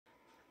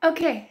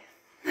Okay,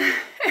 this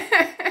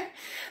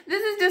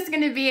is just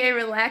going to be a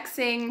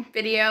relaxing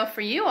video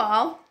for you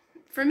all.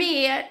 For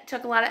me, it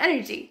took a lot of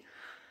energy.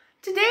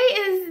 Today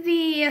is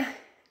the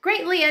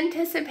greatly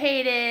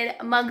anticipated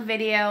mug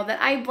video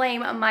that I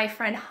blame my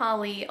friend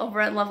Holly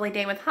over at Lovely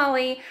Day with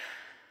Holly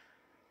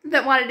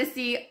that wanted to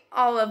see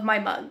all of my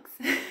mugs.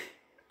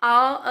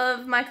 All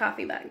of my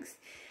coffee mugs.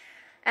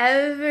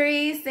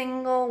 Every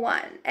single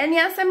one. And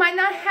yes, I might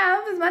not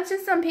have as much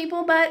as some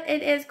people, but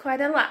it is quite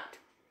a lot.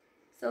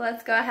 So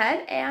let's go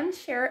ahead and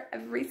share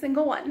every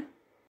single one.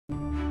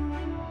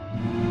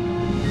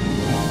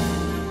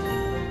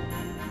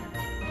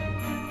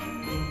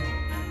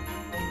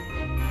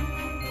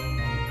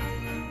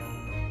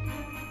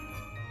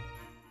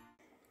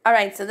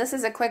 Alright, so this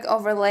is a quick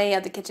overlay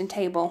of the kitchen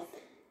table.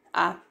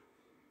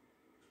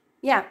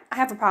 Yeah, I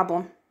have a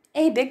problem.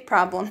 A big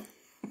problem.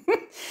 And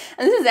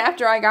this is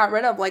after I got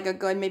rid of like a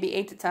good maybe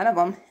 8 to 10 of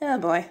them. Oh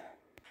boy.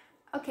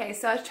 Okay,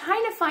 so I was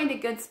trying to find a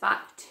good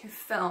spot to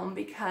film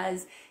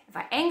because if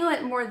I angle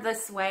it more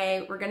this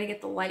way, we're going to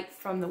get the light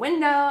from the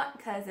window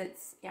because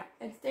it's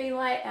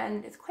daylight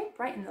and it's quite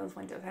bright in those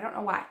windows. I don't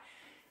know why.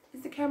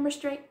 Is the camera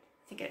straight?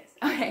 I think it is.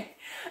 Okay.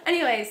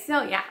 Anyway,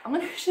 so yeah, I'm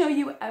going to show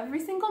you every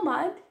single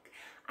mug.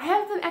 I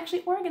have them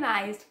actually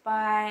organized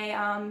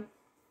by,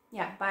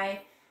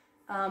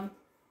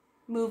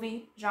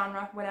 movie,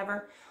 genre,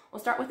 whatever. We'll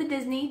start with the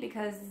Disney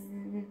because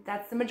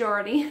that's the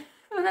majority.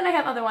 And then I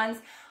have other ones.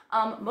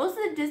 Most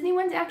of the Disney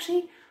ones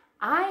actually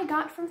I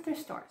got from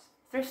thrift stores.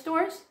 Thrift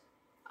stores,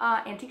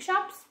 antique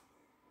shops,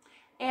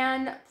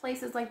 and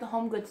places like the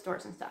home goods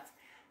stores and stuff.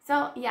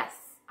 So yes,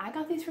 I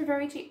got these for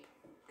very cheap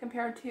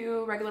compared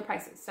to regular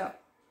prices. So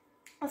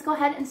let's go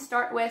ahead and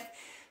start with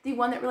the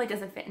one that really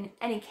doesn't fit in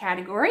any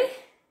category.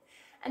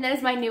 And that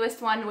is my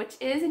newest one, which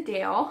is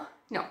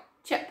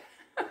Chip.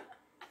 I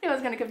knew I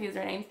was going to confuse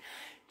their names.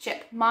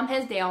 Chip. Mom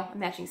has Dale, a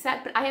matching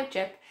set, but I have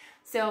Chip.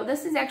 So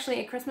this is actually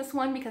a Christmas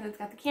one because it's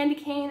got the candy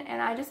cane,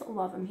 and I just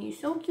love him. He's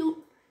so cute.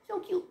 So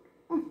cute.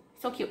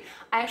 So cute.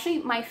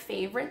 My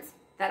favorites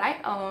that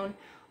I own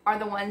are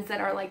the ones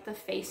that are like the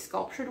face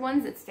sculptured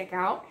ones that stick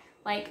out.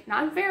 Like,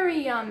 not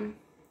very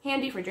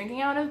handy for drinking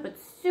out of, but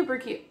super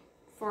cute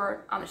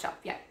for on the shelf.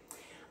 Yeah.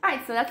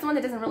 Alright, so that's the one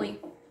that doesn't really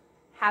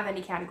have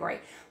any category.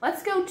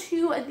 Let's go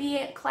to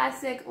the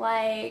classic,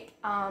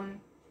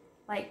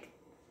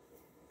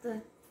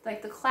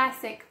 the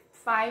classic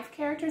 5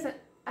 characters.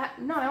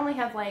 No, I only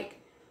have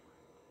like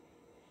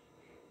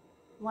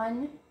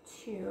 1,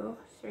 2,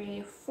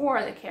 3, 4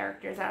 of the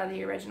characters out of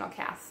the original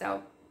cast.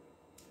 So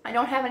I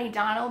don't have any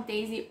Donald,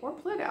 Daisy, or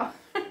Pluto.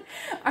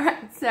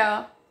 Alright,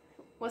 so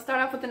we'll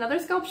start off with another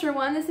sculpture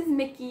one. This is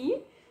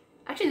Mickey.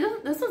 Actually,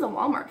 this was a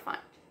Walmart find.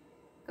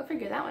 Go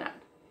figure that one out.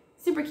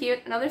 Super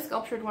cute. Another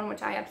sculptured one,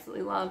 which I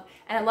absolutely love.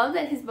 And I love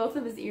that both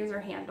of his ears are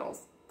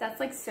handles. That's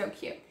like so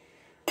cute.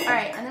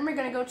 Alright, and then we're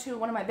going to go to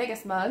one of my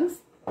biggest mugs,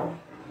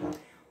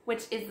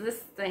 which is this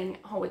thing.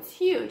 Oh, it's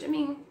huge. I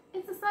mean,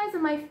 it's the size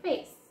of my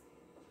face.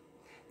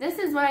 This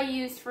is what I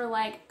use for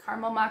like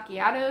caramel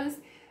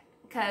macchiatos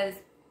because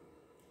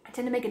I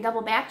tend to make a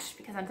double batch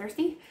because I'm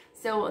thirsty.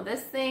 So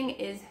this thing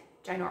is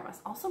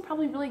ginormous. Also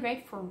probably really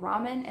great for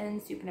ramen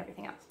and soup and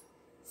everything else.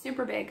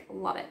 Super big.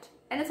 Love it.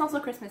 And it's also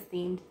Christmas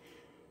themed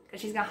because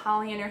she's got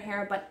holly in her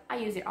hair, but I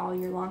use it all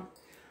year long.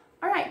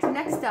 Alright, so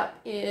next up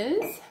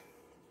is...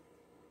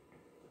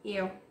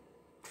 Ew.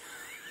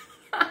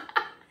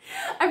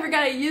 I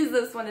forgot I used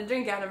this one to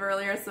drink out of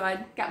earlier, so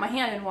I got my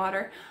hand in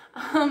water.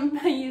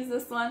 I used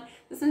this one.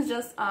 This is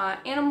just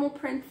animal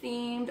print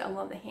themed. I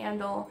love the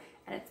handle,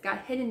 and it's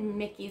got hidden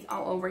Mickeys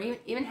all over.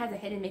 It even has a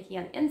hidden Mickey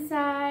on the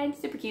inside.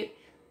 Super cute.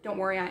 Don't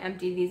worry, I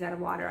emptied these out of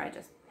water. I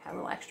just had a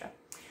little extra.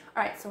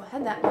 Alright, so I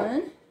had that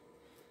one.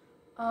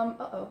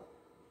 Oh,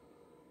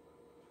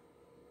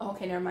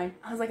 okay, never mind.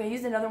 I was like, I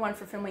used another one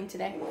for filming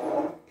today.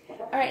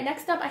 Alright,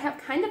 next up I have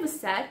kind of a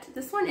set.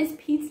 This one is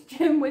Pete's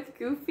gym with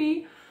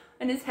Goofy,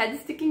 and his head's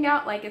sticking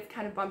out like it's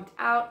kind of bumped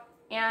out,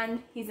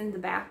 and he's in the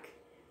back,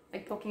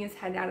 like poking his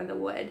head out of the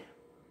wood.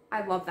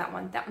 I love that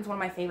one. That one's one of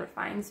my favorite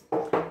finds.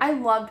 I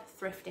loved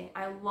thrifting.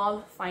 I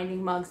love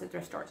finding mugs at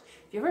thrift stores.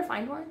 If you ever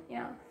find one,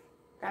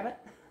 grab it.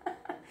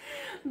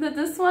 But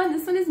this one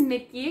is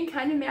Mickey. It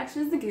kind of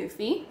matches the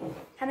Goofy.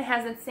 Kind of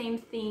has that same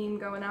theme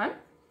going on.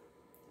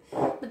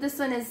 But this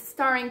one is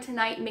starring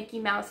tonight Mickey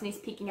Mouse, and he's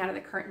peeking out of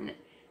the curtain.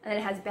 And then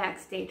it has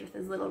backstage with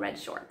his little red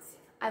shorts.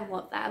 I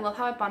love that. I love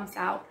how it bumps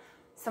out.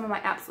 Some of my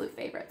absolute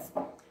favorites.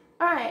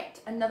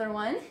 Alright, another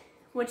one,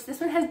 which this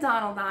one has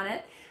Donald on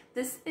it.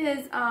 This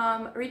is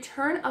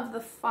Return of the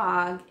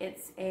Fog.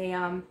 It's a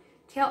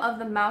Tale of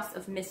the Mouse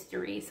of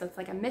Mystery. So it's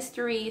like a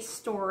mystery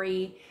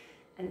story,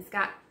 and it's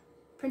got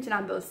printed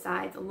on both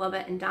sides. I love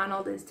it. And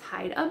Donald is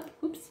tied up.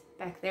 Oops,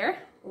 back there.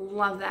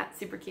 Love that.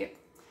 Super cute.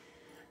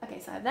 Okay,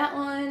 so I have that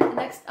one.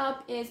 Next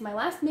up is my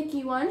last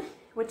Mickey one,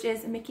 which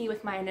is Mickey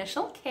with my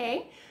initial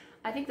K.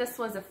 I think this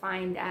was a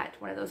find at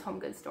one of those home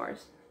goods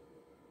stores.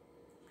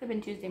 Could have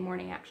been Tuesday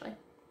morning, actually.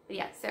 But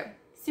yeah, so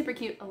super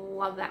cute. I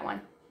love that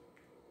one.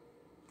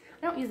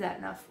 I don't use that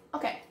enough.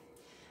 Okay,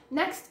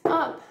 next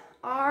up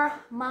are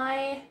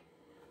my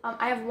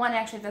I have one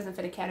actually that doesn't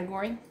fit a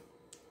category.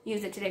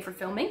 Used it today for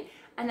filming.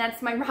 And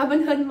that's my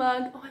Robin Hood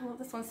mug. Oh, I love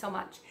this one so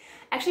much.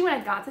 Actually, when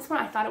I got this one,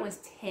 I thought it was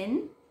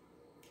tin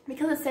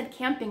because it said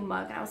camping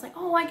mug. And I was like,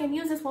 oh, I can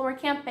use this while we're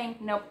camping.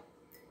 Nope.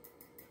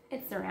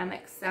 It's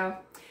ceramic, so.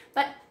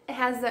 But it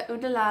has the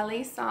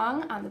Oodalali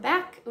song on the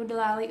back.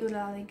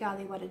 Oodalali,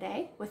 golly, what a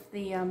day. With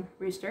the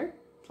rooster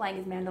playing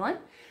his mandolin.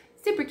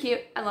 Super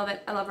cute. I love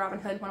it. I love Robin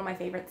Hood. One of my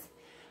favorites.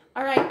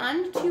 All right,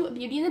 on to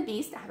Beauty and the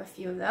Beast. I have a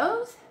few of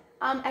those.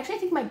 Actually, I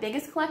think my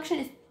biggest collection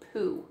is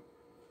Pooh.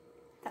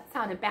 That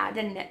sounded bad,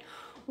 didn't it?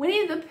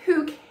 Winnie the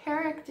Pooh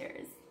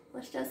characters.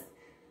 Let's just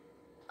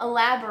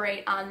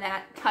elaborate on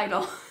that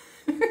title.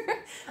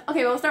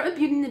 Okay, we'll start with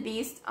Beauty and the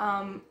Beast.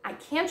 I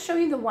can't show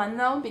you the one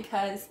though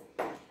because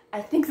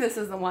I think this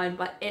is the one,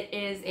 but it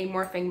is a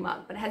morphing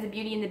mug. But it has a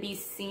Beauty and the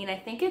Beast scene. I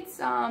think it's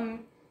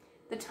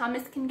the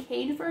Thomas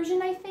Kincaid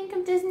version, I think,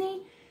 of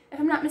Disney, if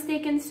I'm not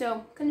mistaken.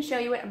 So, couldn't show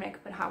you it. I'm gonna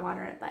put hot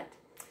water in it, but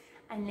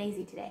I'm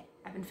lazy today.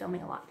 I've been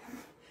filming a lot.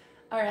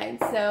 All right,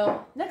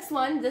 so next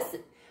one.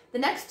 The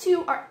next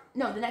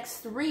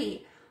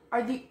three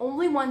are the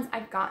only ones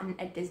I've gotten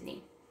at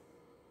Disney.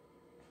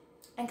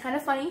 And kind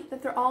of funny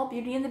that they're all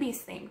Beauty and the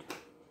Beast themed.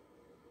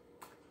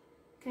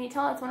 Can you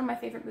tell that's one of my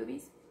favorite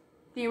movies?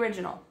 The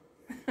original.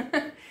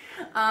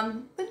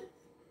 But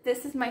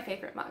this is my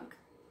favorite mug.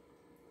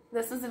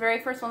 This was the very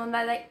first one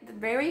that the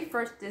very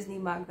first Disney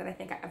mug that I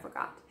think I ever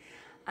got.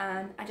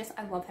 And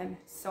I love him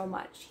so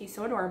much. He's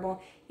so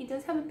adorable. He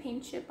does have a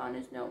paint chip on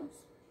his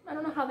nose. I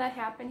don't know how that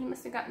happened. He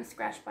must have gotten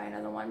scratched by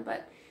another one,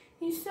 but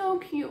he's so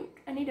cute.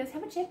 And he does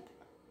have a chip.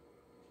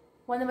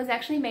 One that was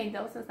actually made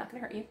though, so it's not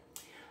gonna hurt you.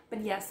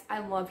 But yes, I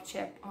love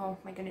Chip. Oh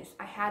my goodness.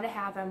 I had to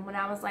have him when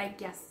I was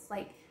like, yes,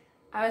 like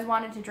I always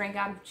wanted to drink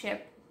out of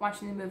Chip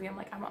watching the movie. I'm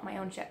like, I want my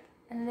own Chip.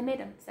 And then they made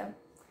him, so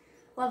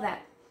love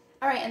that.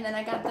 All right, and then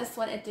I got this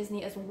one at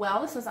Disney as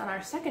well. This was on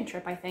our second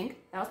trip, I think.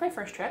 That was my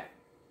first trip.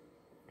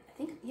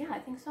 I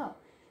think so.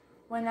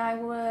 When I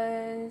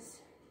was,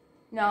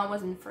 no, it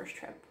wasn't the first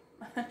trip.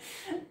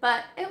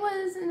 But it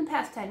was in the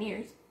past 10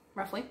 years,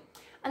 roughly.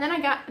 And then I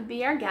got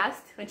Be Our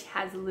Guest, which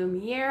has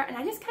Lumiere. And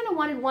I just kind of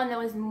wanted one that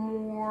was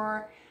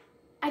more,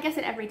 I guess,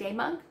 an everyday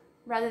mug,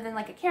 rather than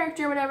like a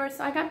character or whatever.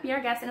 So I got Be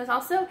Our Guest. And it was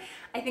also,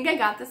 I think I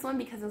got this one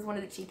because it was one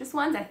of the cheapest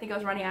ones. I think I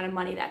was running out of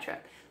money that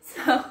trip.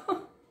 So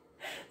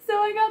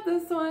I got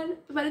this one,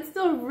 but it's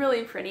still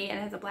really pretty and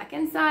it has a black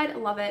inside. I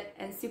love it,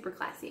 and super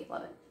classy.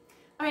 Love it.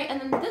 All right,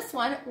 and then this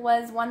one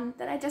was one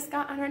that I just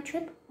got on our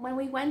trip when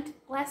we went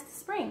last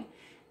spring.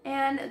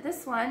 And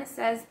this one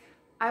says,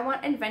 I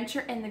want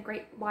adventure in the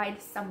great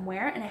wide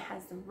somewhere, and it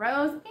has the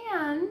rose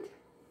and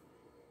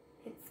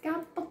it's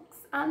got books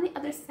on the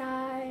other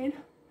side.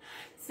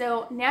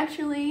 So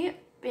naturally,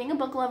 being a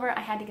book lover,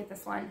 I had to get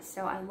this one,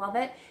 so I love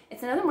it.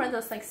 It's another one of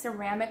those like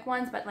ceramic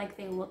ones, but like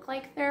they look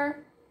like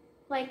they're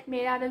like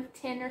made out of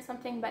tin or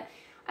something, but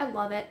I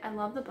love it. I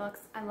love the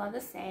books. I love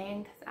the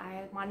saying because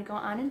I want to go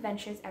on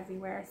adventures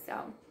everywhere,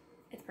 so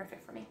it's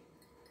perfect for me.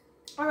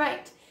 All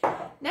right,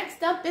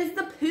 next up is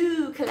the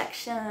Pooh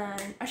collection.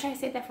 Or should I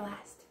save that for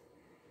last?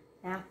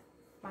 Nah,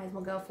 might as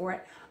well go for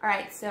it. All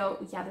right,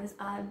 so yeah, there's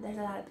a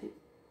lot of Pooh.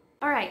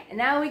 All right, and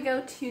now we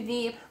go to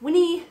the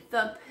Winnie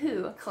the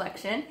Pooh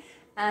collection,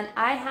 and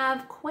I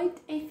have quite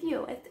a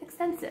few. It's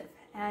extensive,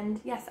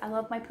 and yes, I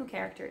love my Pooh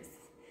characters.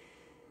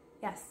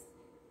 Yes.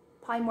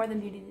 Probably more than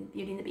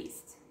Beauty and the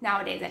Beast.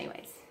 Nowadays,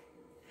 anyways.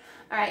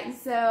 Alright,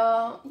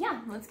 so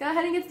yeah, let's go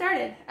ahead and get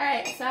started.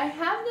 Alright, so I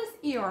have this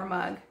Eeyore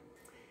mug.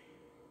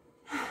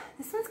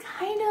 This one's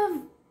kind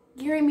of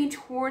gearing me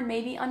toward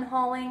maybe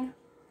unhauling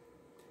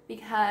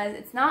because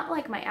it's not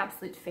like my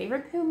absolute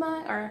favorite Pooh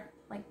mug or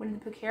like Winnie the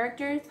Pooh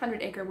characters.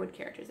 100 Acre Wood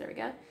characters, there we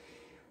go.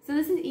 So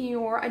this is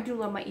Eeyore. I do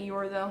love my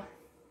Eeyore though.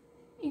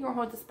 Eeyore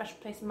holds a special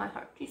place in my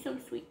heart. He's so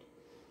sweet.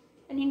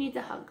 And he needs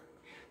a hug.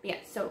 But yeah,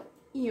 so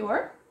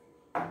Eeyore.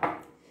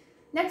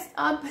 Next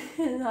up,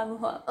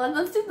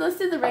 let's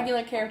do the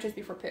regular characters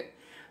before Pooh,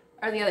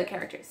 or the other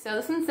characters. So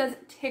this one says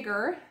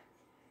Tigger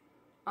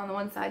on the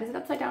one side. Is it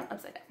upside down?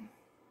 Upside down.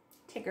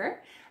 Tigger,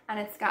 and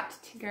it's got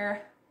Tigger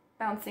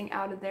bouncing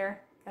out of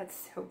there.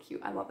 That's so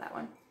cute. I love that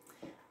one.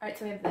 All right,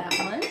 so we have that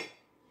one.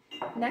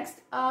 Next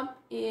up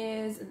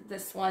is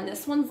this one.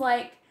 This one's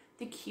like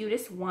the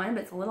cutest one,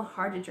 but it's a little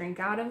hard to drink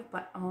out of.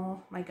 But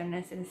oh my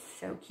goodness, it is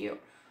so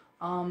cute.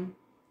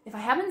 If I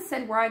haven't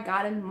said where I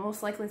got it,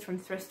 most likely it's from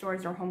thrift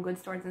stores or home goods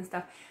stores and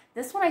stuff.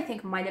 This one I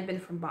think might have been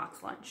from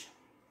Box Lunch.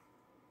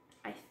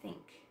 I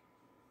think.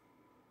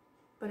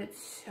 But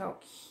it's so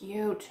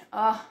cute.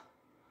 Oh,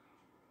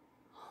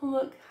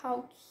 look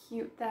how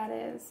cute that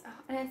is.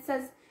 Oh, and it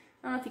says,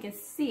 I don't know if you can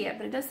see it,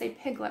 but it does say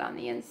Piglet on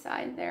the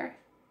inside there.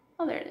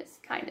 Oh, there it is,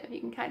 kind of.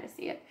 You can kind of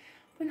see it.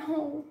 But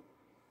oh,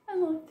 I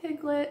love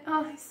Piglet.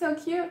 Oh, he's so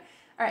cute.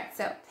 All right,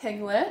 so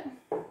Piglet.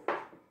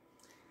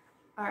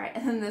 All right,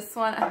 and then this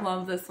one, I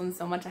love this one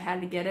so much I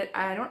had to get it.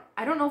 I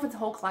don't know if it's a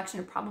whole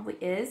collection, it probably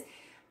is,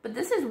 but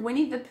this is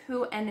Winnie the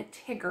Pooh and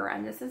Tigger,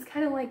 and this is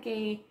kind of like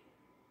a,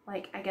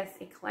 I guess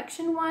a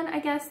collection one, I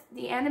guess.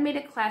 The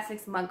Animated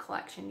Classics Mug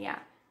Collection, yeah,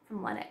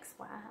 from Lenox.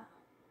 Wow.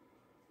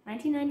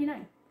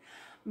 $19.99.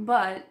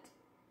 but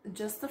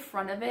just the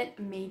front of it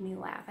made me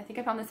laugh. I think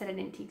I found this at an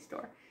antique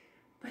store.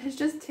 But it's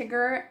just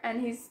Tigger,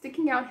 and he's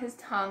sticking out his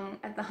tongue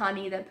at the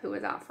honey that Pooh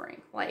is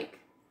offering. Like,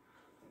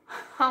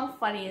 how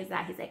funny is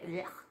that? He's like,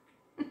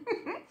 ugh.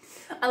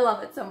 I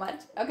love it so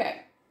much.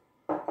 Okay.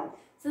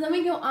 So then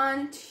we go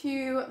on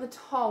to the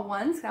tall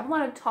ones. I have a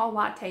lot of tall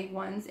latte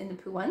ones in the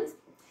Pooh ones.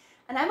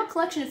 And I have a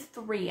collection of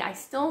 3. I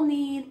still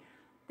need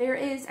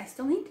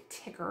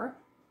Tigger.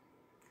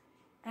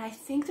 And I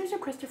think there's a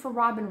Christopher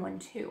Robin one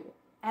too.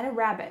 And a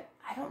rabbit.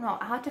 I don't know.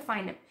 I'll have to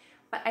find him.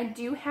 But I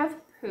do have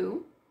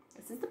Pooh.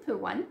 This is the Pooh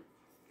one.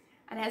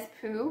 And it has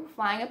Pooh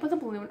flying up with a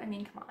balloon. I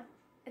mean, come on.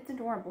 It's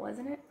adorable,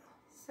 isn't it?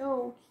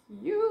 So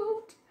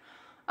cute.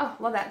 Oh,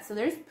 love that. So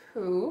there's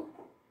Pooh.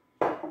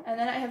 And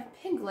then I have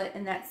Piglet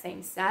in that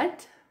same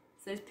set.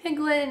 So there's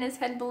Piglet in his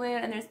head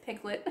balloon, and there's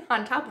Piglet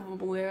on top of a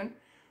balloon.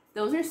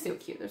 Those are so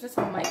cute. Those are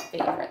some of my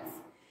favorites.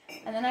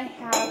 And then I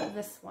have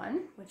this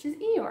one, which is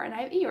Eeyore, and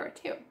I have Eeyore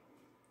too.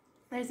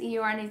 There's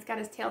Eeyore, and he's got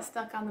his tail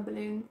stuck on the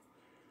balloon.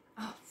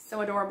 Oh,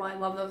 so adorable. I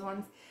love those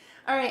ones.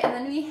 All right, and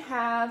then we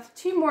have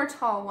 2 more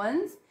tall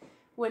ones,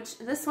 which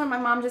this one my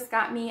mom just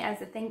got me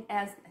as a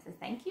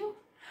thank you.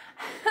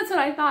 That's what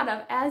I thought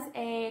of, as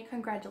a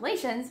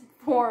congratulations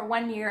for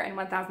 1 year and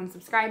 1,000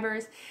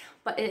 subscribers.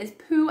 But it is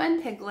Pooh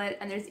and Piglet,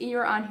 and there's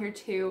Eeyore on here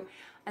too,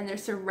 and they're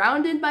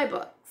surrounded by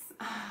books.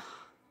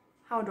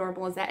 How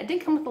adorable is that? It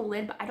did come with a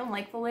lid, but I don't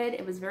like the lid.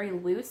 It was very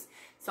loose,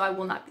 so I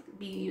will not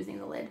be using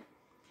the lid.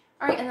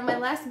 All right, and then my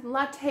last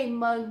latte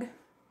mug,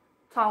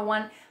 tall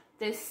one.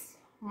 This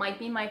might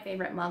be my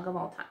favorite mug of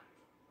all time.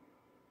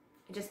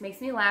 It just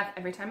makes me laugh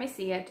every time I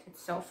see it.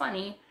 It's so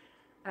funny,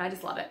 and I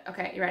just love it.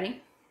 Okay, you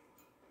ready?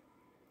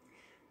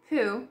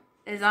 Pooh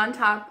is on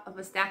top of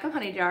a stack of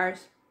honey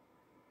jars,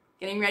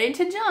 getting ready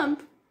to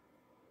jump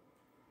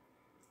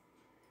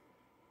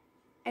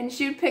and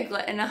shoot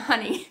Piglet in a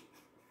honey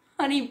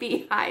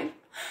beehive.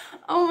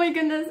 Oh my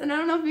goodness, and I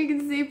don't know if you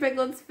can see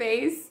Piglet's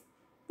face,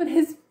 but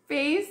his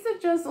face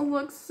just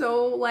looks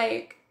so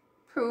like,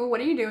 Pooh, what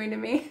are you doing to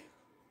me?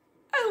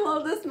 I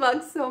love this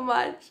mug so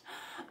much.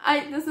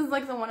 This is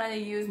like the one I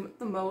use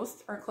the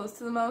most, or close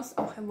to the most.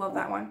 Oh, I love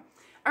that one.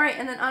 All right,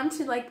 and then on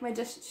to like my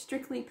just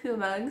strictly Pooh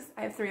mugs.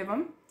 I have 3 of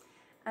them.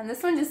 And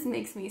this one just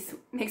makes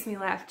me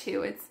laugh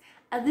too. It's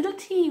a little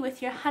tea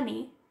with your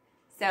honey.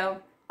 So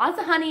lots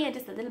of honey and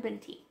just a little bit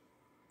of tea.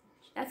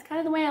 That's kind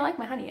of the way I like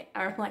my honey,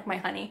 or like my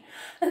honey.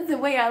 That's the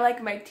way I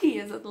like my tea,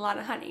 is with a lot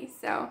of honey.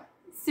 So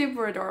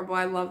super adorable.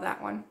 I love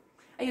that one.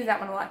 I use that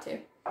one a lot too.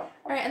 All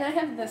right, and then I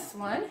have this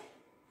one,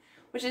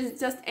 which is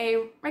just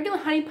a regular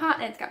honey pot,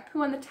 and it's got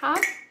Pooh on the top.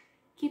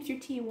 Keeps your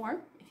tea warm,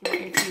 if you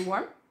want your tea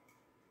warm.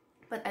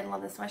 But I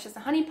love this one. It's just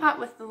a honey pot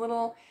with the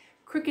little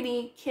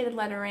crickety kid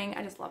lettering.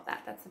 I just love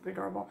that. That's super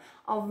adorable.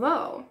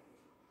 Although,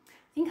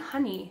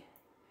 I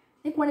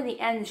think one of the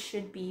ends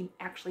should be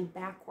actually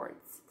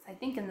backwards. I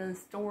think in the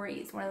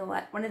stories, one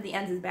of the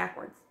ends is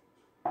backwards.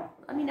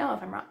 Let me know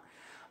if I'm wrong.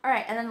 All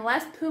right, and then the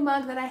last Pooh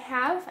mug that I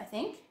have, I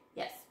think,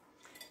 yes,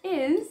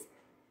 is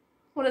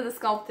one of the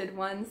sculpted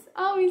ones.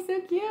 Oh, he's so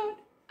cute.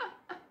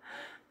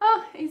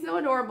 Oh, he's so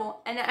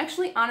adorable. And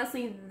actually,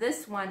 honestly,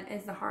 this one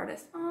is the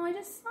hardest. Oh, I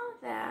just saw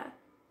that.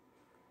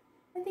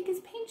 I think his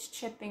paint's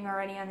chipping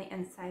already on the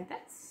inside.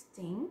 That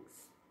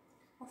stinks.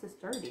 Also, it's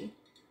dirty.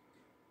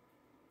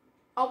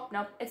 Oh,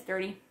 no, it's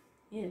dirty.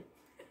 Ew.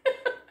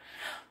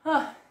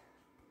 Oh,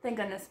 thank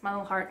goodness, my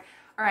little heart.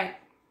 All right.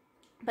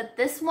 But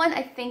this one,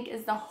 I think,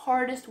 is the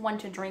hardest one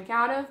to drink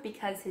out of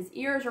because his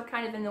ears are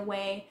kind of in the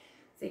way.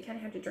 So you kind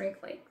of have to drink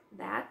like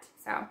that.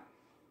 So,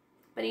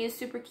 but he is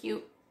super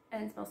cute,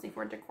 and it's mostly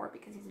for decor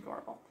because he's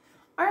adorable.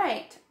 All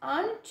right,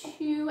 on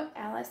to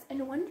Alice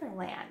in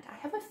Wonderland. I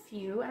have a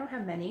few. I don't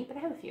have many, but I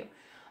have a few.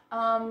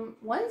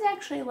 One's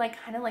actually like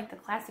kind of like the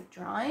classic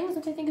drawings,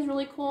 which I think is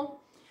really cool.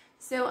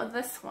 So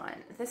this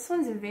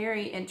one's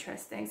very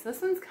interesting. So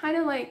this one's kind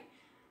of like,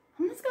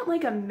 almost got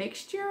like a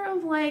mixture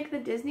of like the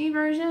Disney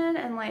version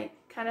and like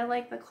kind of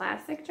like the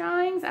classic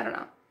drawings. I don't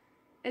know.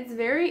 It's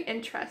very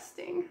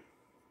interesting.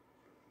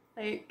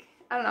 Like,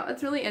 I don't know.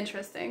 It's really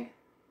interesting.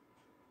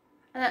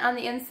 And then on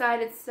the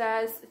inside it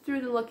says,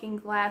 Through the Looking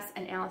Glass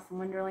and Alice in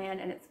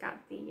Wonderland, and it's got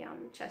the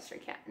Cheshire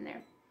Cat in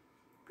there.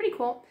 Pretty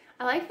cool.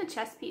 I like the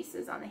chess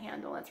pieces on the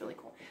handle. That's really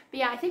cool. But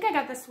yeah, I think I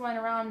got this one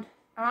around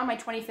my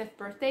 25th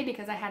birthday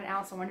because I had an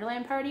Alice in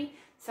Wonderland party.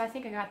 So I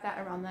think I got that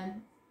around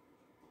then.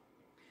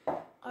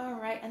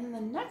 Alright, and then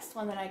the next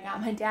one that I got,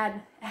 my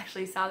dad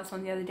actually saw this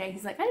one the other day.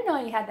 He's like, I didn't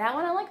know you had that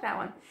one. I like that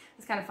one.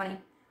 It's kind of funny.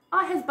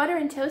 Oh, it has butter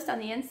and toast on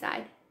the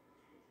inside.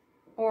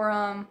 Or,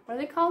 what are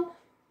they called?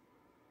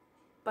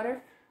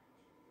 Are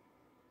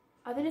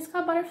they just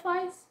called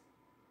butterflies?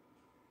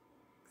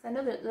 Because I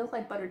know they look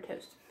like buttered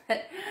toast.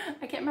 But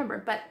I can't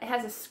remember. But it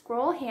has a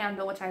scroll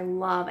handle, which I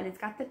love. And it's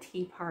got the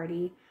tea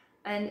party.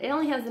 And it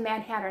only has the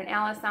Mad Hatter and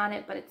Alice on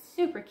it. But it's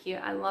super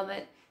cute. I love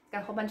it. It's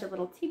got a whole bunch of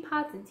little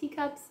teapots and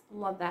teacups.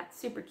 Love that.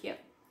 Super cute.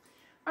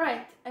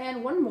 Alright.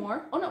 And one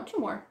more. Oh no, 2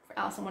 more for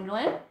Alice in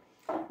Wonderland.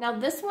 Now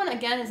this one,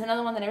 again, is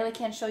another one that I really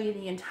can't show you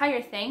the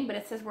entire thing, but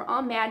it says we're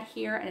all mad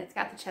here, and it's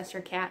got the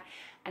Chester Cat.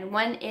 And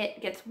when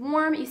it gets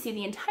warm, you see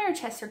the entire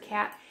Chester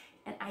Cat,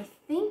 and I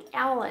think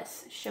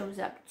Alice shows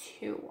up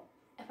too,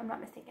 if I'm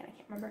not mistaken. I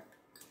can't remember.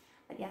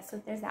 But yeah,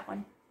 so there's that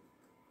one.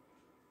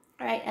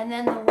 All right, and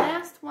then the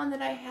last one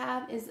that I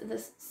have is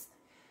this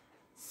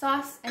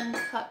sauce and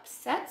cup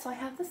set. So I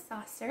have the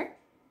saucer.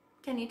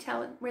 Can you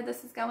tell where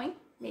this is going?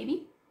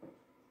 Maybe.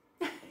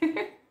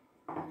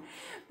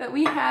 But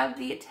we have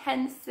the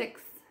 10-6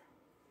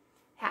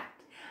 hat.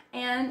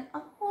 And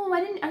oh,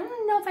 I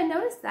don't know if I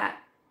noticed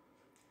that.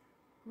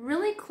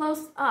 Really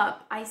close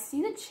up, I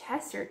see the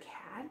Chester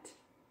Cat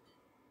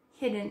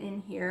hidden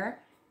in here.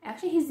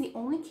 Actually, he's the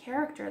only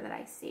character that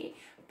I see,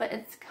 but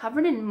it's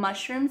covered in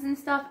mushrooms and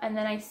stuff, and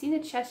then I see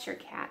the Chester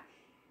Cat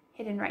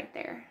hidden right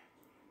there.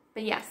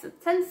 But yeah, so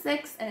it's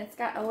 10-6, and it's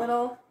got a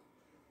little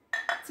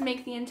to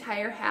make the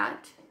entire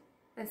hat.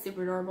 That's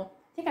super adorable.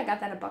 I think I got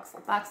that at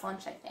Box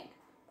Lunch, I think,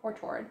 or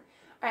Tord.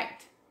 All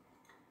right.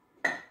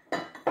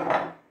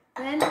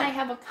 Then I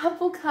have a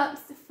couple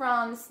cups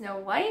from Snow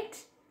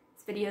White.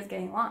 This video is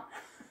getting long.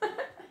 All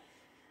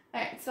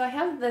right, so I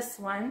have this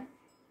one,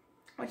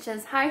 which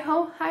says, hi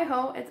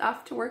ho, it's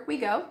off to work we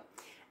go.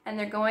 And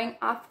they're going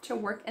off to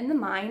work in the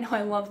mine. Oh,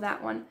 I love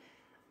that one.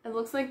 It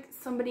looks like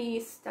somebody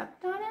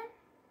stepped on him.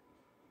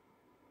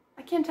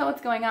 I can't tell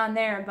what's going on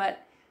there,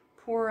 but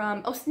poor,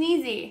 oh,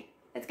 Sneezy.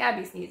 It's gotta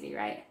be Sneezy,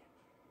 right?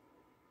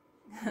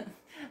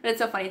 But it's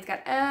so funny. It's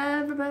got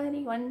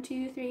everybody, 1,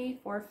 2, 3,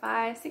 4,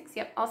 5, 6,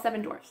 yep, all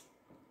 7 dwarfs.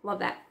 Love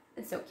that.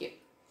 It's so cute.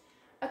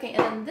 Okay,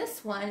 and then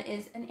this one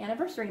is an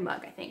anniversary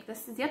mug, I think.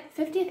 This is, yep,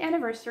 50th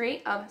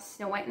anniversary of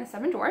Snow White and the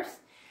 7 Dwarfs.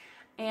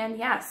 And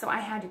yeah, so I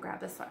had to grab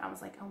this one. I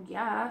was like, oh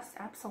yes,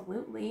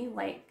 absolutely.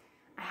 Like,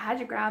 I had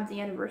to grab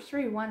the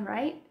anniversary one,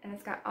 right? And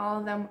it's got all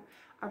of them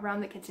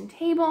around the kitchen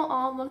table.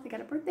 Oh, look, they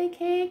got a birthday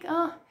cake.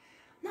 Oh,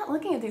 I'm not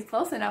looking at these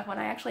close enough when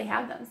I actually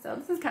have them. So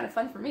this is kind of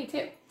fun for me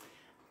too.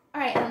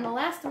 All right, and then the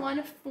last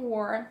one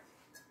for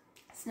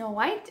Snow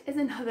White is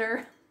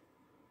another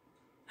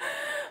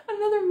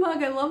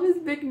mug. I love his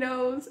big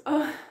nose.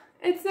 Oh,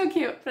 it's so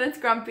cute, but it's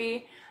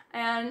grumpy.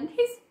 And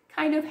he's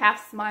kind of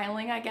half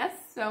smiling, I guess.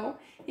 So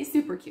he's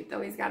super cute,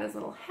 though. He's got his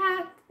little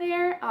hat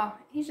there. Oh,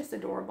 he's just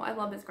adorable. I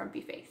love his grumpy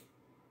face.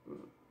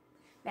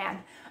 Man.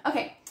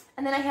 Okay,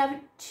 and then I have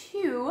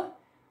 2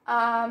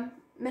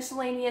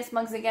 miscellaneous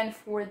mugs again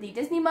for the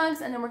Disney mugs,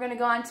 and then we're going to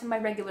go on to my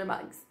regular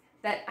mugs.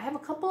 That I have a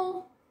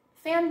couple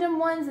fandom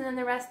ones, and then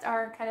the rest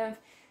are kind of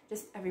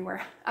just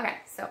everywhere. Okay,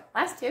 so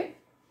last 2.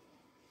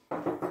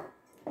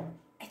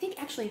 I think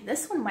actually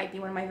this one might be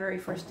one of my very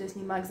first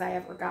Disney mugs I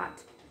ever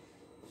got.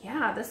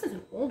 Yeah, this is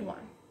an old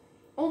one.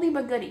 Oldie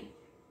but goodie.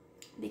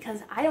 Because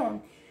I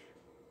don't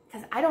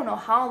know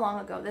how long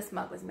ago this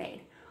mug was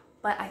made.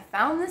 But I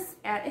found this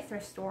at a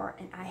thrift store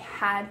and I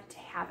had to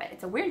have it.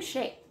 It's a weird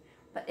shape,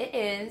 but it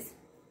is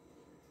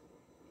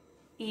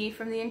E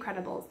from The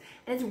Incredibles.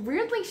 And it's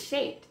weirdly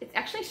shaped. It's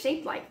actually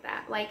shaped like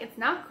that. Like, it's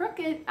not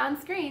crooked on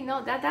screen.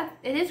 No,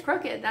 it is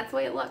crooked. That's the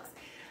way it looks.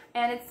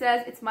 And it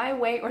says, it's my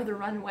way or the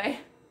runway.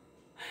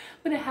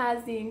 But it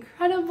has The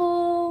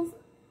Incredibles,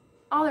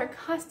 all their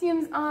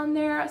costumes on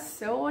there,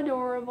 so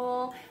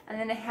adorable. And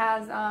then it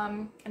has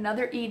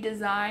another E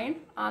design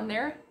on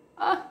there.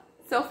 Oh,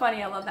 so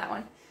funny. I love that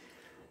one.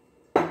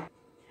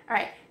 All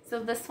right,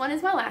 so this one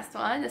is my last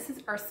one. This is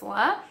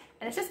Ursula,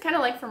 and it's just kind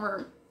of like from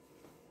her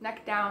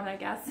neck down, I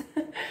guess.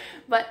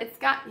 But it's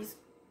got these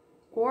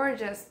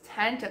gorgeous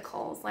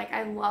tentacles. Like,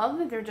 I love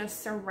that they're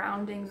just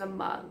surrounding the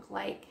mug.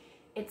 Like,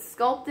 it's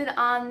sculpted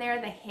on there.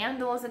 The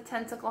handle is a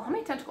tentacle. How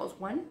many tentacles?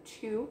 1,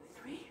 2,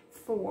 3,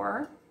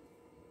 4,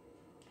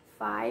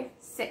 5,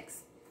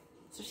 6.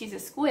 So she's a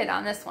squid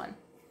on this one.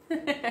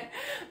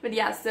 But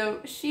yeah,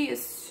 so she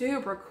is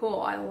super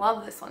cool. I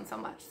love this one so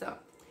much. So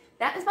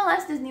that is my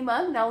last Disney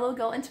mug. Now we'll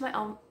go into my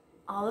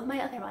all of my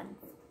other ones.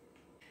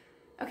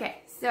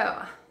 Okay,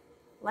 so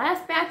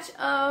last batch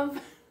of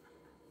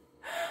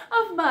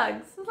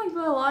mugs. This is like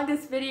the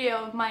longest video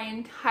of my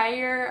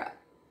entire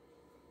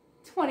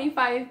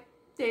 25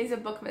 days of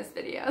Bookmas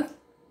videos.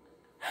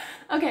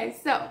 Okay,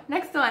 so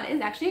next one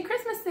is actually a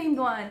Christmas themed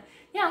one.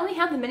 Yeah, I only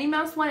have the Minnie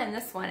Mouse one, and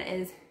this one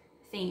is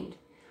themed.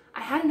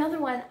 I had another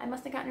one. I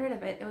must have gotten rid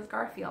of it. It was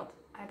Garfield.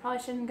 I probably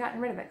shouldn't have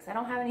gotten rid of it because I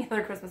don't have any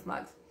other Christmas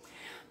mugs.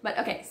 But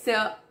okay,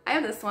 so I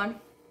have this one,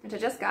 which I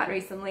just got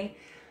recently.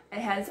 It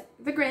has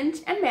the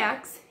Grinch and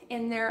Max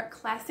in their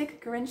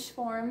classic Grinch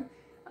form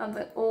of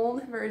the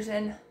old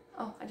version.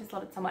 Oh, I just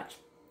love it so much.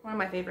 One of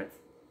my favorites.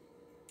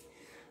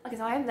 Okay,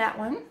 so I have that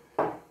one.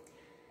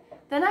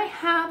 Then I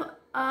have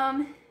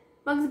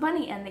Bugs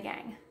Bunny and the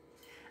gang.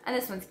 And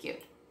this one's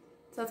cute.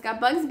 So it's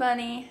got Bugs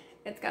Bunny,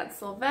 it's got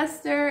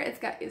Sylvester, it's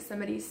got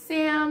Yosemite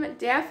Sam,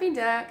 Daffy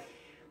Duck,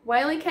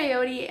 Wile E.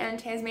 Coyote, and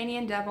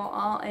Tasmanian Devil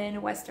all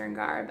in Western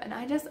garb. And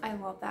I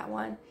love that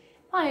one.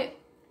 I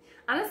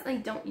honestly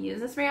don't use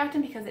this very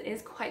often because it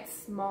is quite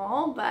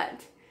small,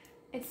 but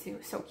it's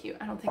so cute.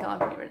 I don't think I'll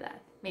ever get rid of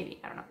that. Maybe,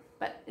 I don't know,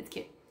 but it's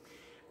cute.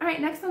 All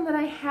right, next one that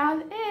I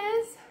have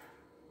is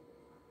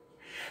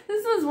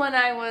This was when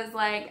I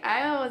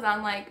was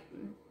on like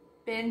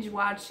binge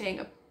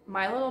watching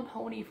My Little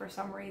Pony for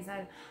some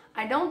reason.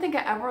 I don't think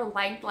I ever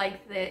liked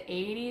like the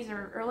 80s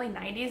or early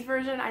 90s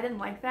version. I didn't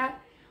like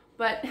that.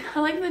 But I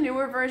like the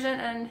newer version,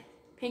 and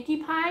Pinkie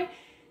Pie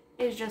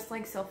is just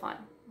like so fun.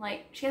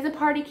 Like, she has a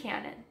party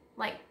cannon,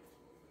 like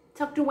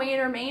tucked away in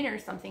her mane or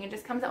something, and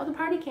just comes out with a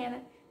party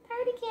cannon.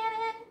 Party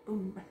cannon!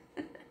 Boom.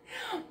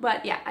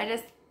 But yeah,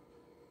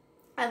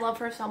 I love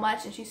her so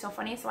much, and she's so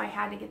funny, so I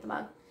had to get the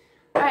mug.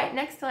 Alright,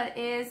 next one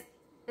is,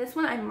 this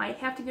one I might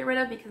have to get rid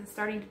of because it's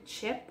starting to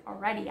chip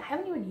already. I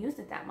haven't even used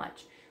it that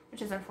much,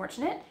 which is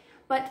unfortunate.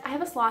 But I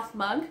have a sloth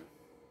mug.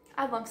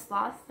 I love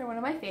sloths. They're one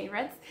of my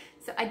favorites.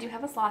 So I do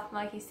have a sloth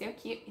mug. He's so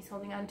cute. He's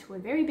holding on to a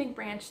very big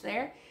branch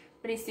there,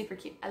 but he's super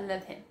cute. I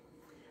love him.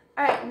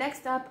 Alright,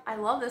 next up, I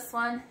love this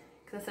one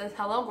because it says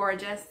Hello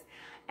Gorgeous,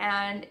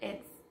 and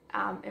it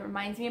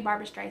reminds me of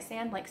Barbra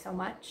Streisand like so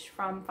much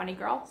from Funny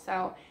Girl,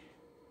 so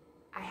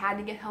I had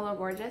to get Hello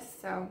Gorgeous.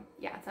 So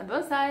yeah, it's on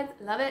both sides.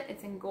 Love it.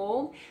 It's in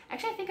gold.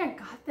 Actually, I think I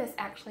got this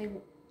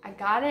I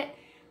got it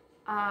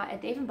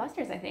at Dave &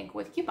 Buster's, I think,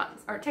 with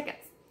coupons or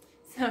tickets.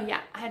 So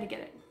yeah, I had to get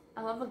it.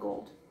 I love the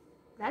gold.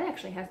 That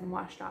actually hasn't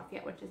washed off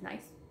yet, which is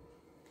nice.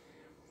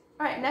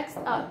 Alright, next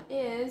up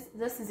is,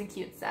 this is a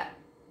cute set.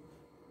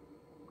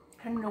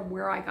 I don't know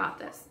where I got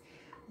this,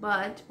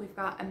 but we've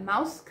got a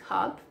mouse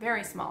cup,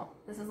 very small.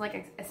 This is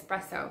like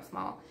espresso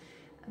small.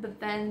 But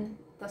then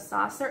the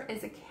saucer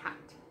is a cat.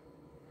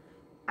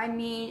 I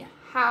mean,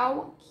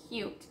 how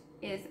cute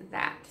is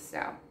that?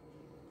 So,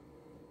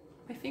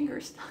 my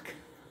finger's stuck.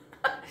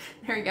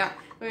 There we go.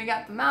 We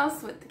got the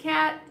mouse with the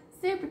cat.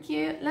 Super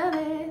cute. Love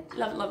it.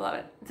 Love it, love it, love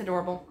it. It's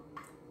adorable.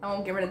 I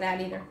won't get rid of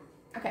that either.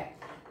 Okay.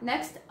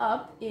 Next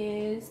up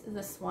is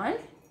this one,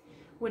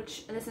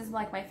 which this is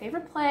like my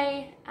favorite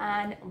play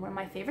and one of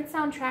my favorite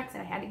soundtracks,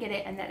 and I had to get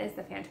it, and that is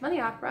the Phantom of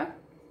the Opera.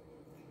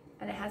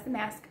 And it has the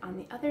mask on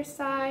the other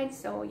side.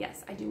 So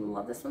yes, I do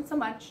love this one so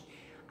much.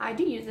 I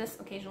do use this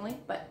occasionally,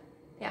 but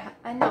yeah,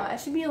 I know it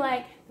should be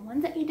like the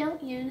ones that you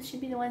don't use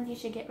should be the ones you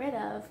should get rid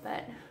of,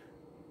 but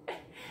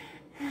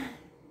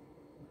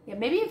yeah,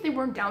 maybe if they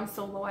weren't down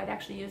so low, I'd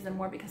actually use them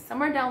more, because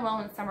some are down low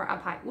and some are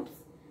up high. Whoops,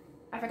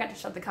 I forgot to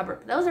shut the cupboard,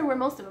 but those are where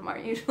most of them are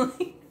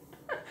usually.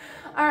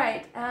 All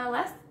right,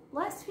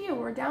 last few.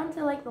 We're down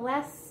to like the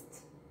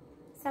last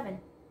 7.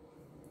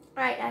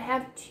 All right, I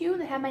have 2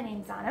 that have my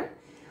names on them,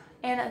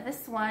 and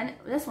this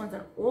one's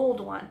an old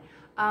one.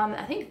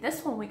 I think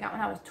this one we got when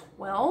I was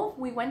 12.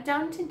 We went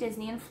down to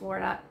Disney in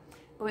Florida,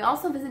 but we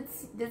also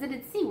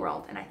visited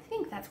SeaWorld, and I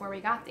think that's where we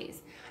got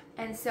these.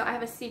 And so I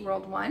have a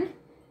SeaWorld one,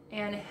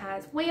 and it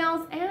has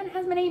whales, and it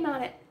has my name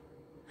on it.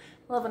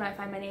 Love when I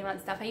find my name on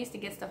stuff. I used to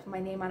get stuff with my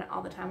name on it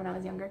all the time when I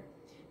was younger.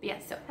 But yeah,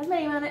 so it has my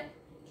name on it,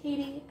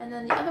 Katie. And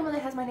then the other one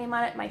that has my name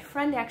on it, my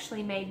friend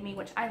actually made me,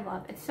 which I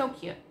love. It's so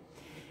cute.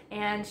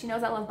 And she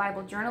knows I love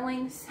Bible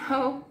journaling,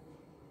 so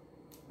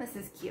this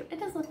is cute. It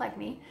does look like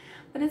me,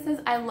 but it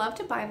says, I love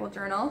to Bible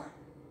journal.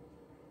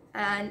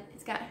 And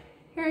it's got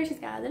her, she's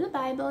got a little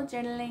Bible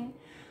journaling.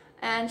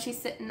 And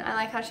she's sitting, I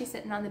like how she's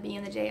sitting on the B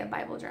and the J of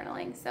Bible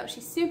journaling. So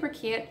she's super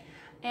cute.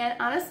 And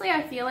honestly,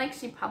 I feel like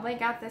she probably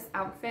got this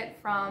outfit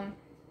from,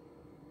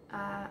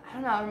 I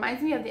don't know, it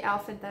reminds me of the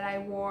outfit that I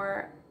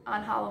wore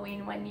on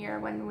Halloween one year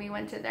when we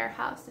went to their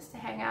house just to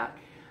hang out.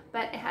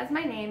 But it has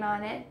my name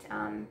on it.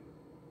 I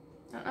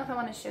don't know if I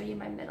want to show you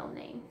my middle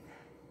name.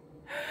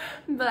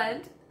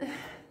 But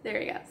there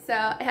you go. So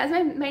it has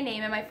my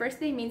name, and my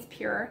first name means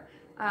pure.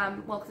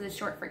 Well, because it's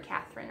short for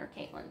Catherine or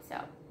Caitlin, so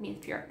it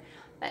means pure.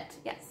 But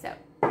yes, so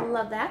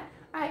love that.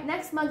 Alright,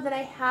 next mug that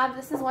I have,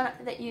 this is one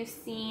that you've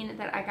seen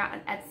that I got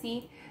on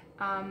Etsy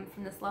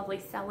from this lovely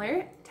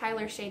seller,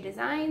 Tyler Shea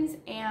Designs.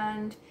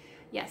 And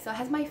yeah, so it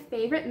has my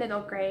favorite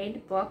middle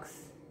grade books,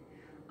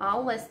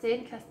 all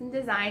listed, custom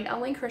designed. I'll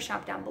link her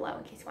shop down below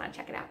in case you want to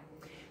check it out.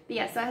 But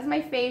yeah, so it has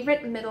my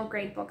favorite middle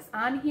grade books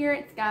on here.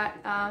 It's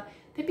got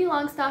Pippi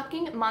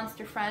Longstocking,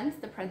 Monster Friends,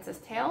 The Princess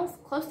Tales,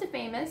 Close to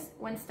Famous,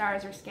 When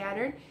Stars Are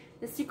Scattered,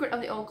 The Secret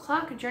of the Old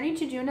Clock, Journey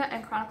to Juna,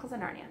 and Chronicles of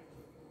Narnia.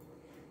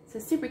 So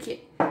super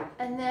cute.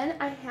 And then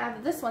I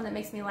have this one that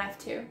makes me laugh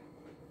too.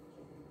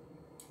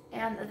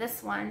 And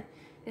this one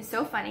is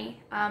so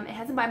funny. It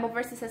has a Bible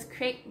verse that says,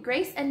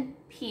 grace and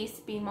peace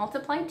be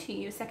multiplied to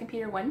you, 2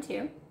 Peter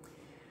 1:2.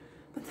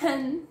 But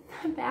then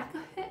the back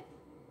of it,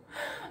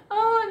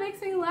 oh, it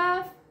makes me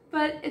laugh.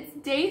 But it's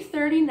day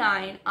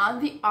 39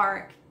 on the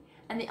ark,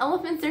 and the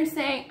elephants are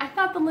saying, I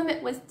thought the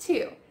limit was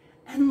 2.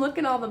 And look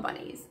at all the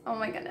bunnies. Oh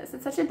my goodness,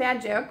 it's such a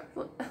bad joke.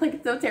 Like,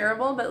 it's so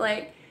terrible, but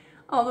like,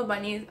 all the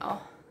bunnies,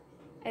 oh.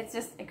 It's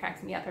just, it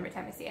cracks me up every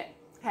time I see it.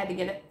 I had to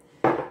get it.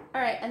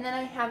 Alright, and then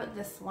I have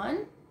this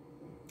one,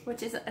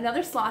 which is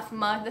another sloth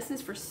mug. This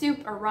is for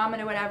soup or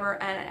ramen or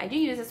whatever, and I do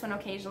use this one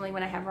occasionally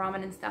when I have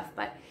ramen and stuff,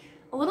 but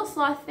a little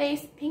sloth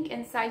face, pink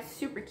inside,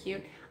 super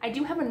cute. I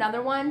do have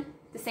another one,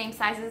 the same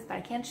sizes, but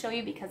I can't show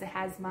you because it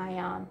has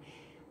my,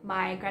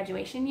 my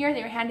graduation year.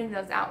 They were handing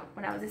those out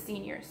when I was a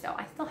senior, so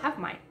I still have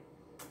mine.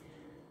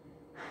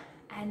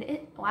 And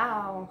it,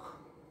 wow,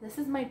 this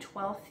is my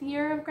 12th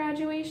year of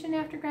graduation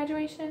after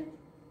graduation.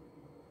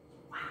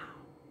 Wow.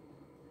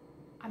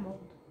 I'm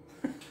old.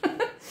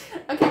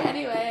 Okay,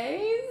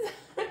 anyways.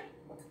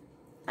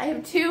 I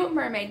have 2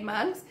 mermaid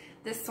mugs.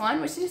 This one,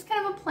 which is just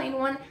kind of a plain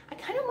one. I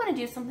kind of want to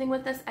do something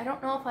with this. I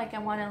don't know if like I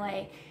want to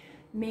like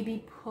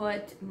maybe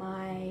put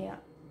my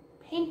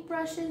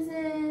paintbrushes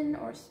in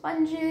or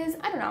sponges.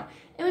 I don't know.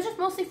 It was just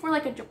mostly for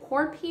like a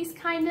decor piece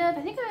kind of.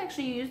 I think I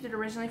actually used it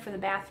originally for the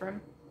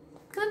bathroom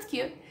because it's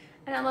cute.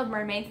 And I love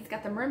mermaids. It's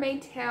got the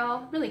mermaid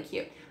tail. Really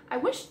cute. I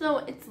wish though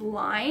it's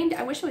lined.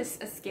 I wish it was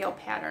a scale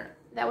pattern.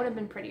 That would have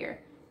been prettier.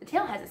 The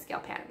tail has a scale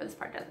pattern, but this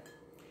part doesn't.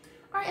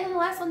 Alright, and the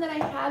last one that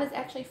I have is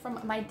actually from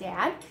my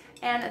dad.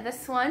 And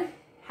this one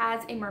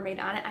has a mermaid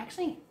on it. I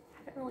actually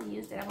haven't really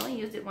used it. I've only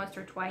used it once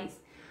or twice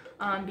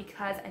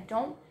because I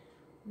don't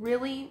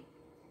really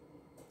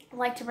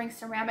like to bring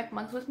ceramic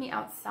mugs with me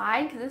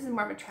outside because this is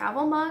more of a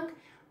travel mug.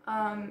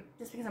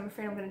 Just because I'm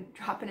afraid I'm going to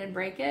drop it and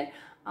break it.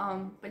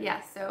 But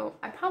yeah, so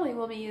I probably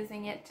will be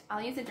using it.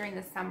 I'll use it during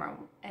the summer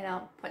and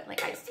I'll put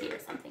like iced tea or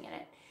something in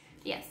it.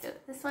 But yeah, so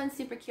this one's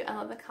super cute. I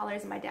love the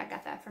colors and my dad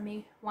got that for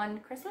me one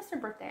Christmas or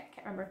birthday. I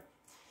can't remember.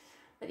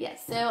 But yeah,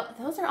 so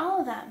those are all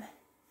of them.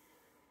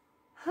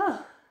 Huh.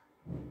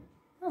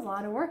 That was a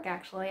lot of work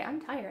actually.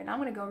 I'm tired. I'm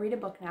going to go read a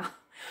book now.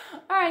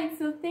 Alright,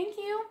 so thank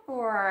you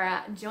for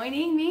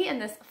joining me in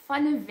this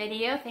fun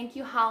video. Thank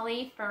you,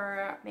 Holly,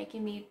 for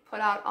making me put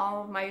out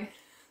all of my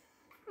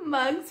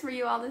mugs for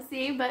you all to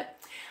see. But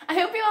I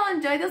hope you all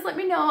enjoyed this. Let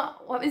me know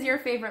what was your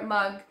favorite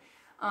mug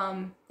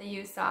that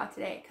you saw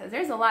today. Because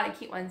there's a lot of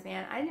cute ones,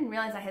 man. I didn't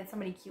realize I had so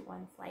many cute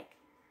ones. Like,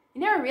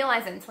 you never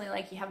realize it until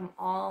like you have them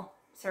all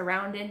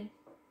surrounded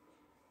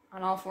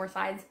on all 4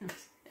 sides.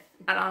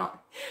 Not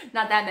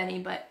that many,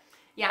 but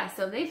yeah,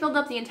 so they filled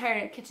up the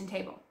entire kitchen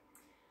table.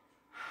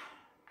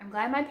 I'm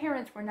glad my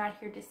parents were not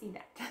here to see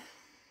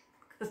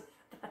that.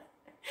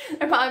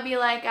 They'd probably be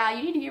like,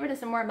 you need to get rid of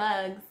some more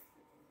mugs.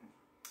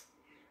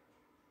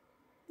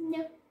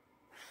 No.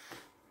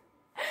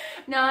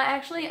 No,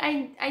 actually,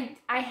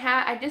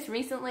 I just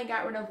recently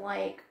got rid of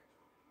like,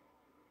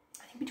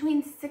 I think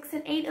between 6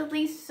 and 8 at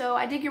least, so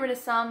I did get rid of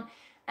some,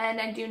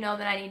 and I do know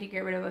that I need to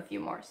get rid of a few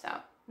more, so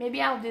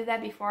maybe I'll do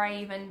that before I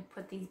even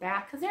put these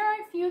back, because there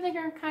are a few that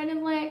are kind of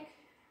like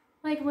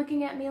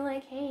looking at me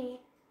like, hey,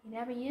 you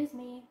never use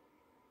me.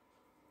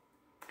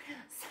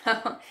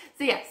 So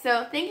yeah,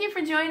 so thank you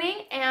for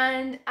joining,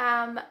 and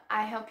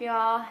I hope you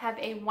all have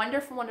a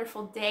wonderful,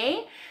 wonderful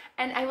day,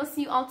 and I will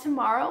see you all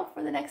tomorrow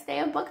for the next day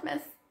of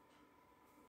Bookmas.